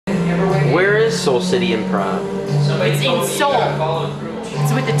is Seoul City Improv? It's in Seoul.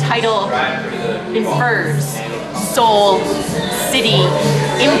 It's what the title infers. Seoul City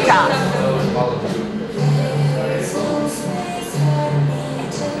Improv.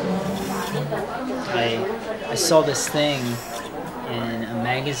 I saw this thing in a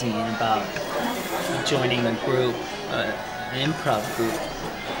magazine about joining a group, an improv group,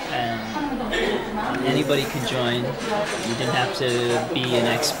 and anybody can join. You didn't have to be an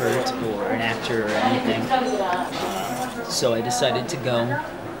expert or an actor or anything. So I decided to go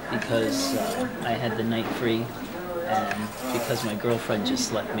because I had the night free and because my girlfriend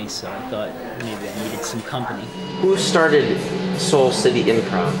just left me, so I thought maybe I needed some company. Who started Seoul City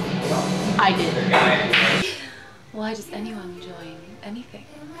Improv? I did. Why does anyone join anything?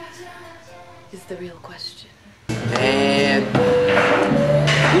 Is the real question.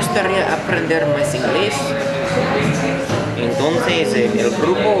 Gustaría aprender más inglés. Entonces el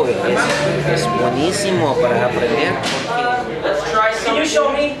grupo es buenísimo para aprender. Let's try something. Can you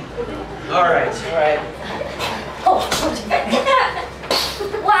show me? All right. Oh,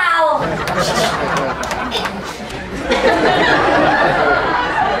 wow!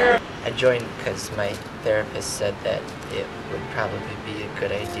 I joined because my therapist said that it would probably be a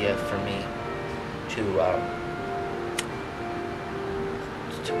good idea for me to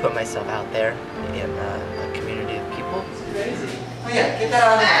put myself out there in a community of people. Oh yeah, get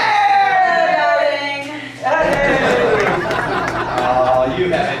that Oh,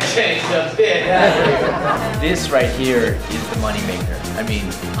 you haven't changed a bit, have you? This right here is the moneymaker. I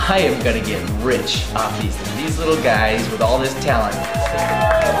mean, I am gonna get rich off these things. These little guys with all this talent.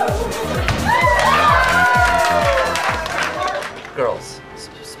 Girls,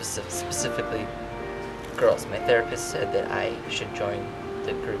 specifically girls. My therapist said that I should join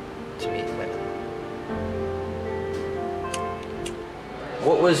the group to meet women.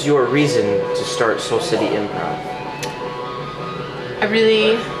 What was your reason to start Seoul City Improv? I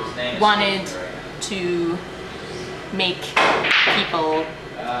really wanted to make people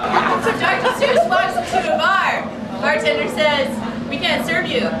laugh. So Dr. Seuss walks into a bar. Bartender says, "We can't serve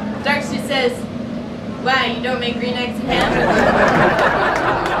you." Dr. Seuss says, "Why, you don't make green eggs and ham?"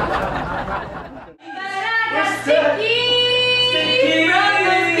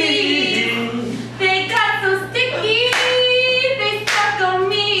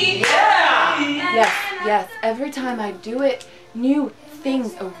 Yes, every time I do it, new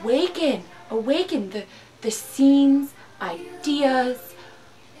things awaken the scenes, ideas.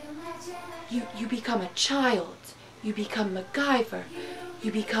 You become a child, you become MacGyver,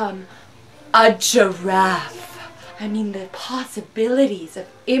 you become a giraffe. I mean, the possibilities of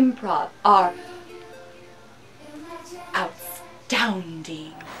improv are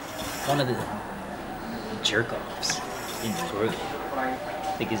astounding. One of the jerk-offs in the group, I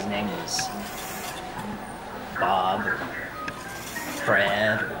think his name was Bob or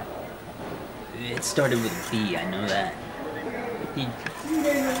Brad. It started with a B, I know that. He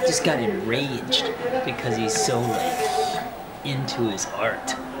just got enraged because he's so into his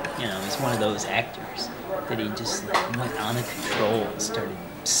art. You know, he's one of those actors that he just went out of control and started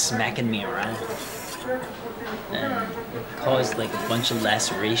smacking me around. And it caused a bunch of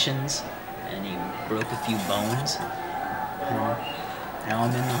lacerations, and he broke a few bones. And now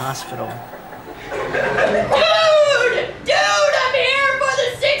I'm in the hospital. Dude, I'm here for the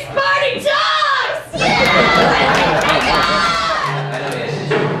 6 party talks!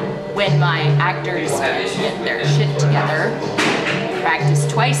 When my actors get their shit together, practice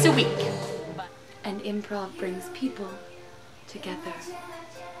twice a week. And improv brings people together.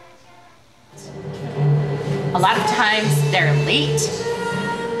 A lot of times they're late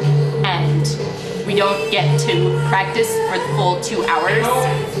and we don't get to practice for the full 2 hours.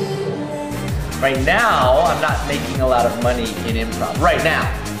 Right now, I'm not making a lot of money in improv. Right now.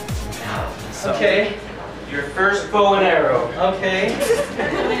 So. Okay, your first bow and arrow. Okay.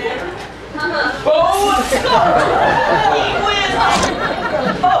 Oh,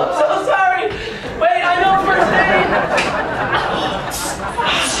 so sorry. Wait, I know first name.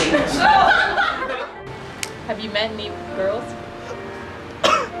 Have you met any girls?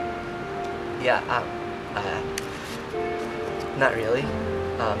 Yeah, not really.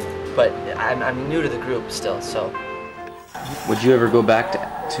 But I'm new to the group still, so. Would you ever go back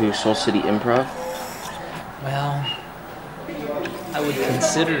to Seoul City Improv? Well, I would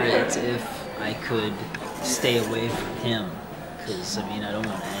consider it if I could stay away from him, because I mean I don't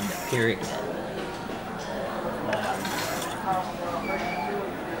want to end up here again.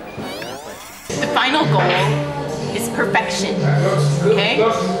 The final goal is perfection, okay?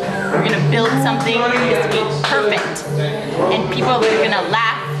 We're gonna build something that's gonna be perfect, and people are gonna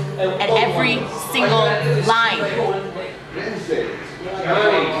laugh at every single line.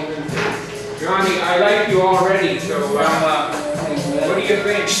 Johnny, I like you already, so what do you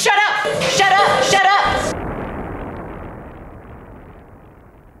think? Shut up! Shut up! Shut up!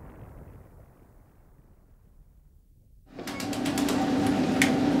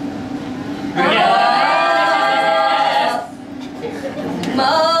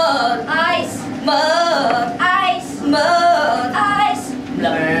 Mud, ice, mud, ice, mud, ice.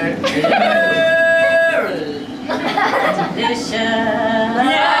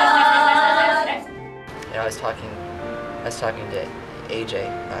 I was talking to AJ,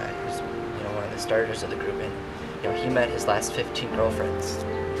 who's one of the starters of the group, and he met his last 15 girlfriends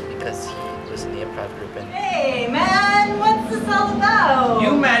because he was in the improv group. And Hey man, what's this all about?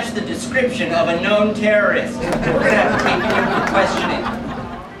 You match the description of a known terrorist. We're gonna have to take you for questioning.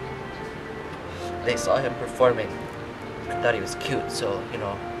 they saw him performing, thought he was cute. So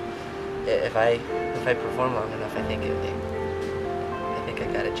if I perform long enough, I think I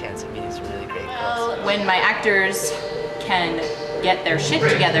got a chance of meeting some really great girls. When my actors can get their shit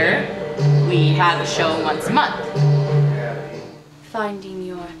together, we have a show once a month. Finding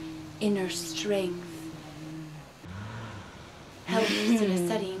your inner strength helps in a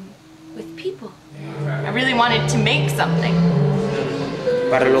setting with people. I really wanted to make something.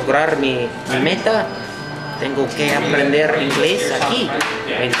 Para lograr mi meta, tengo que aprender inglés aquí,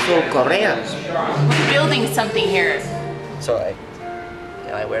 en Seoul, Korea. We're building something here. So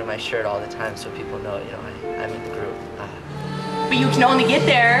I wear my shirt all the time so people know, I'm in the group. But you can only get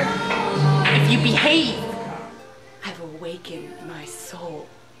there if you behave. I've awakened my soul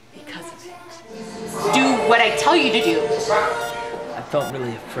because of it. Do what I tell you to do. I felt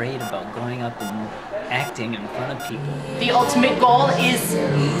really afraid about going up and acting in front of people. The ultimate goal is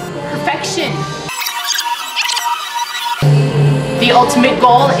perfection. The ultimate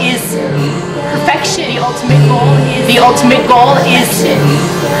goal is perfection. The ultimate goal is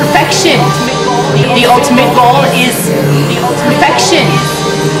perfection. The ultimate goal is perfection.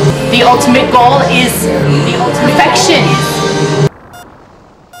 The ultimate goal is perfection.